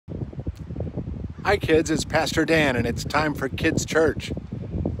Hi kids, it's Pastor Dan and it's time for Kids Church.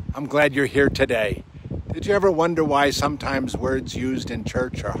 I'm glad you're here today. Did you ever wonder why sometimes words used in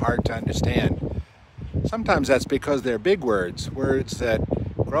church are hard to understand? Sometimes that's because they're big words that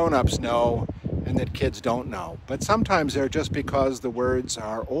grown-ups know and that kids don't know. But sometimes they're just because the words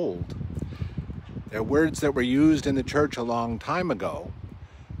are old. They're words that were used in the church a long time ago,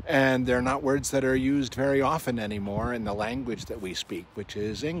 and they're not words that are used very often anymore in the language that we speak, which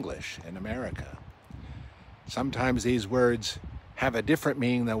is English in America. Sometimes these words have a different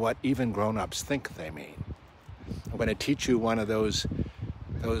meaning than what even grown-ups think they mean. I'm going to teach you one of those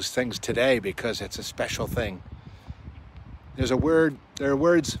things today because it's a special thing. There are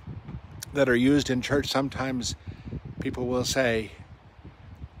words that are used in church. Sometimes people will say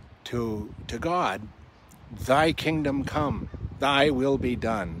to God, "Thy kingdom come, thy will be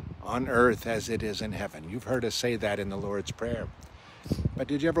done on earth as it is in heaven." You've heard us say that in the Lord's Prayer. But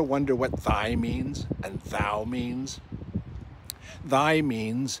did you ever wonder what thy means and thou means? Thy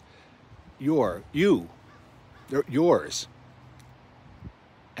means yours.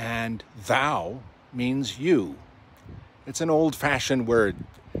 And thou means you. It's an old-fashioned word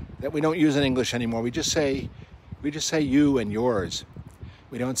that we don't use in English anymore. We just say you and yours.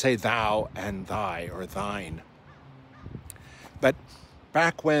 We don't say thou and thy or thine. But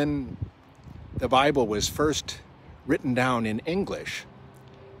back when the Bible was first written down in English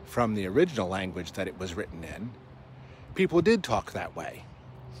from the original language that it was written in, people did talk that way.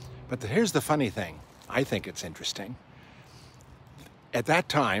 But here's the funny thing. I think it's interesting. At that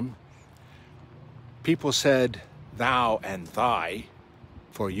time, people said thou and thy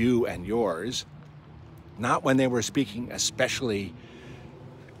for you and yours, not when they were speaking especially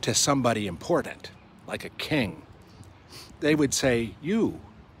to somebody important, like a king. They would say you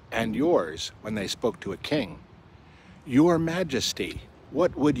and yours when they spoke to a king. Your Majesty,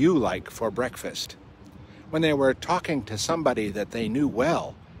 what would you like for breakfast? When they were talking to somebody that they knew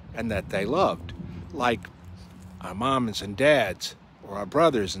well and that they loved, like our moms and dads or our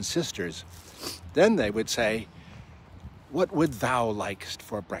brothers and sisters, then they would say, what would thou like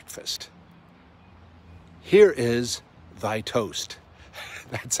for breakfast? Here is thy toast.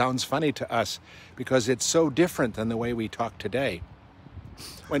 That sounds funny to us because it's so different than the way we talk today.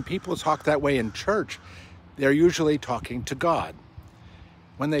 When people talk that way in church, they're usually talking to God.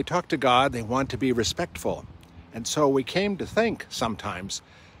 When they talk to God, they want to be respectful. And so we came to think sometimes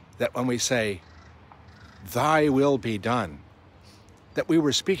that when we say, thy will be done, that we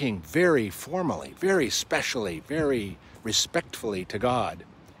were speaking very formally, very specially, very respectfully to God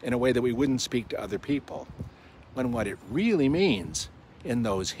in a way that we wouldn't speak to other people. When what it really means in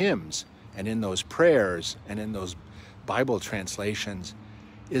those hymns and in those prayers and in those Bible translations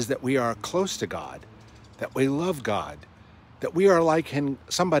is that we are close to God, that we love God, that we are like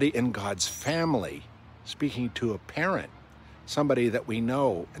somebody in God's family, speaking to a parent, somebody that we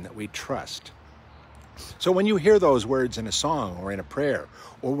know and that we trust. So when you hear those words in a song or in a prayer,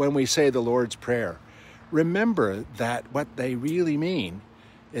 or when we say the Lord's Prayer, remember that what they really mean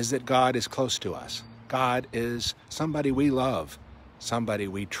is that God is close to us. God is somebody we love, somebody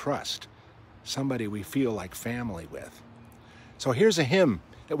we trust, somebody we feel like family with. So here's a hymn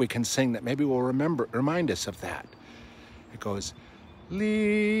that we can sing that maybe will remind us of that. It goes,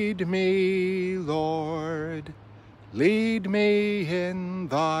 lead me, Lord, lead me in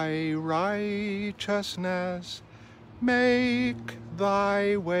thy righteousness, make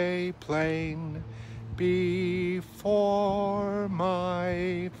thy way plain before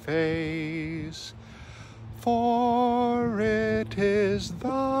my face. For it is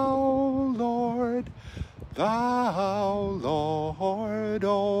thou, Lord, thou, Lord,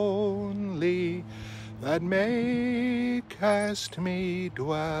 only, that makest me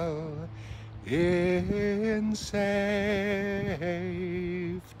dwell in safety.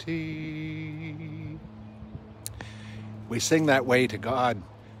 We sing that way to God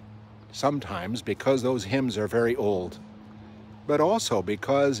sometimes because those hymns are very old, but also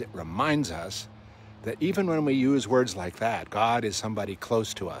because it reminds us that even when we use words like that, God is somebody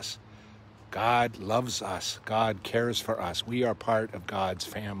close to us. God loves us. God cares for us. We are part of God's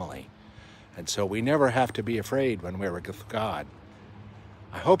family. And so we never have to be afraid when we're with God.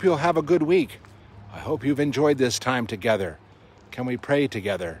 I hope you'll have a good week. I hope you've enjoyed this time together. Can we pray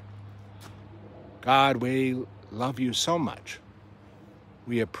together? God, we love you so much.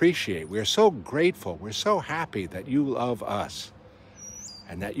 We're so grateful, we're so happy that you love us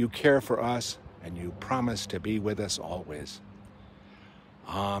and that you care for us and you promise to be with us always.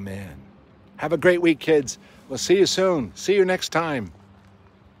 Amen. Have a great week, kids. We'll see you soon. See you next time.